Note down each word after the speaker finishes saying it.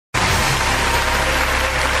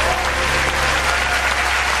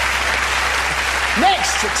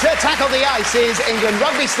to tackle the ice is England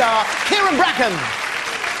rugby star Kyran Bracken.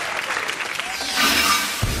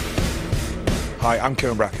 Hi, I'm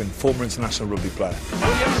Kyran Bracken, former international rugby player.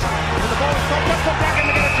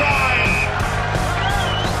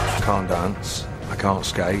 I can't dance, I can't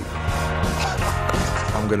skate.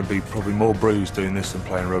 I'm going to be probably more bruised doing this than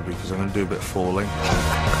playing rugby because I'm going to do a bit of falling.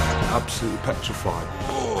 Absolutely petrified.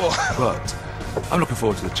 But I'm looking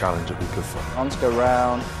forward to the challenge. It'll be good fun. Arms go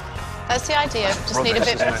round. That's the idea. Just need a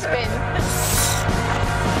bit of spin.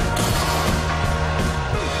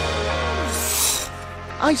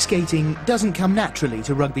 Ice skating doesn't come naturally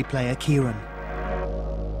to rugby player Kyran.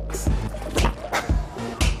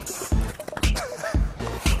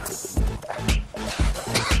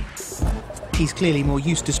 He's clearly more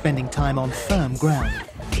used to spending time on firm ground.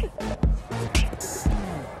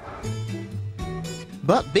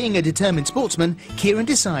 But being a determined sportsman, Kyran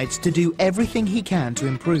decides to do everything he can to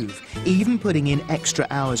improve, even putting in extra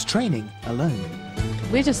hours training alone.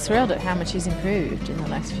 We're just thrilled at how much he's improved in the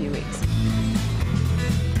last few weeks.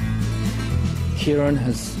 Kyran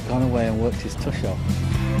has gone away and worked his tush off.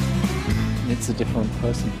 It's a different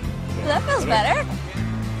person. That feels better.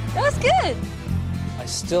 That was good. I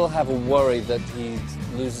still have a worry that he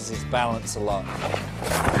loses his balance a lot.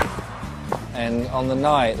 And on the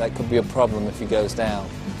night, that could be a problem if he goes down,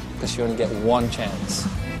 because you only get one chance.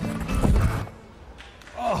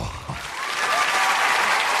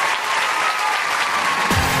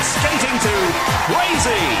 Skating to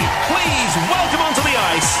crazy. Please welcome onto the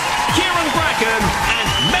ice, Kyran Bracken and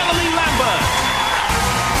Melanie Lambert.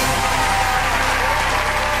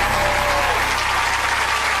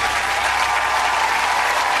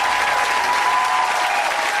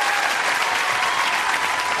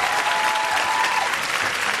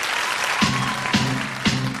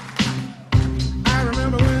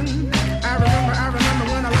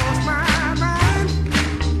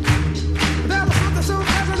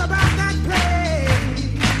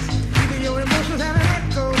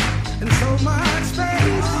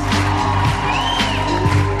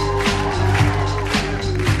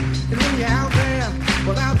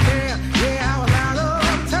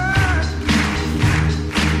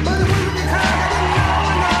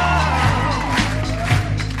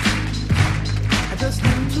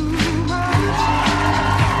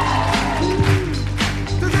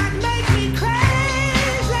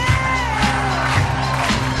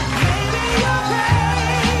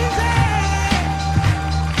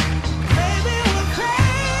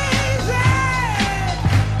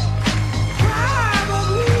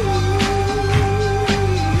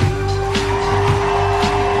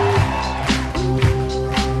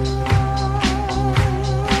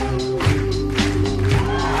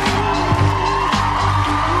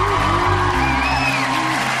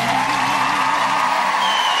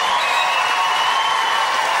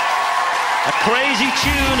 Crazy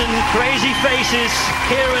tune and crazy faces.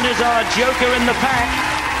 Kyran is our joker in the pack.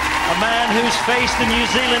 A man who's faced the New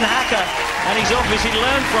Zealand haka, and he's obviously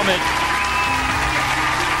learned from it.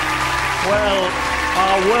 Well,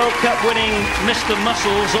 our World Cup winning Mr.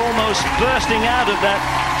 Muscles almost bursting out of that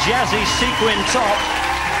jazzy sequin top.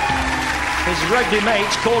 His rugby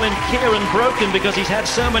mates call him Kyran Broken because he's had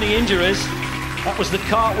so many injuries. That was the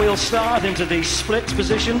cartwheel start into the splits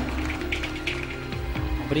position.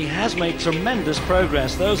 But he has made tremendous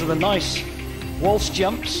progress. Those are the nice waltz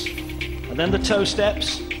jumps, and then the toe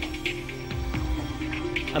steps,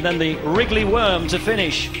 and then the wriggly worm to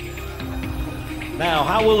finish. Now,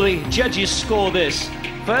 how will the judges score this?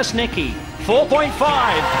 First, Nikki, 4.5.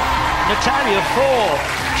 Natalia, 4.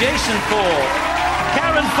 Jason, 4.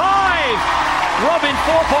 Kyran, 5. Robin,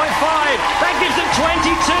 4.5. That gives them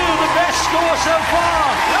 22, the best score so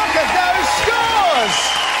far. Look at those scores!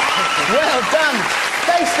 Well done.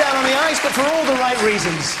 Face down on the ice, but for all the right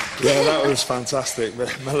reasons. Yeah, that was fantastic.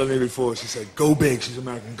 Melanie before, she said, go big. She's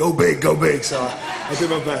American. Go big, go big. So I did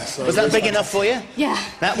my best. So was that big enough for you? Yeah.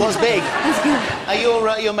 That was big. That's good.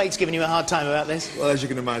 Are your mates giving you a hard time about this? Well, as you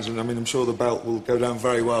can imagine, I mean, I'm sure the belt will go down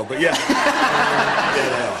very well. But yeah, yeah,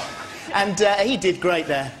 they are. And he did great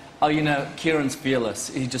there. Oh, you know, Kyran's fearless.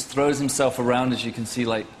 He just throws himself around, as you can see,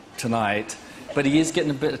 like tonight. But he is getting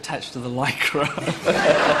a bit attached to the lycra.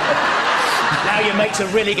 Now your mates are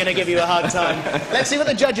really going to give you a hard time. Let's see what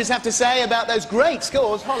the judges have to say about those great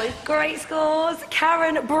scores. Holly? Great scores.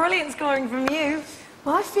 Kyran, brilliant scoring from you.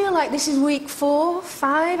 Well, I feel like this is week 4,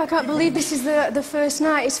 5. I can't believe this is the first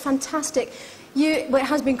night. It's fantastic. Well, it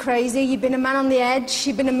has been crazy. You've been a man on the edge.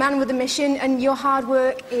 You've been a man with a mission, and your hard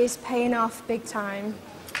work is paying off big time.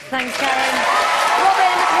 Thanks, Kyran.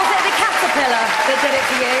 Robin, was it the caterpillar that did it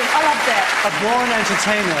for you? I loved it. A born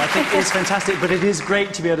entertainer, I think, is fantastic, but it is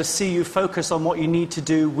great to be able to see you focus on what you need to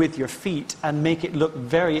do with your feet and make it look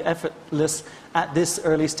very effortless at this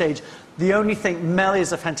early stage. The only thing, Mel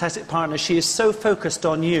is a fantastic partner. She is so focused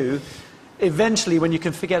on you. Eventually, when you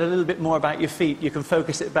can forget a little bit more about your feet, you can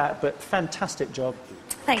focus it back, but fantastic job.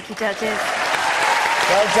 Thank you, judges.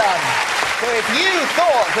 Well done. So if you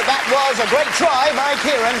thought that that was a great try by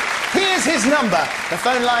Kyran, here's his number. The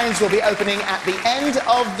phone lines will be opening at the end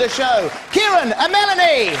of the show. Kyran and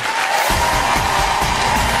Melanie!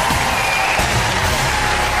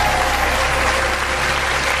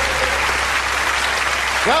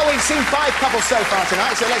 Well, we've seen 5 couples so far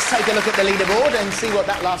tonight, so let's take a look at the leaderboard and see what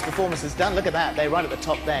that last performance has done. Look at that, they're right at the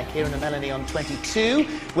top there. Kyran and Melanie on 22.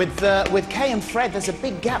 With Kay and Fred, there's a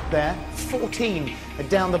big gap there, 14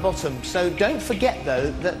 down the bottom. So don't forget,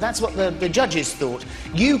 though, that that's what the judges thought.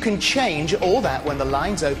 You can change all that when the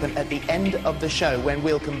lines open at the end of the show, when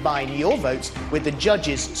we'll combine your votes with the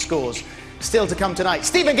judges' scores. Still to come tonight,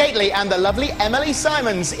 Stephen Gately and the lovely Emily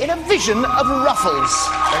Simons in a vision of ruffles.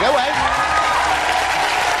 So go away.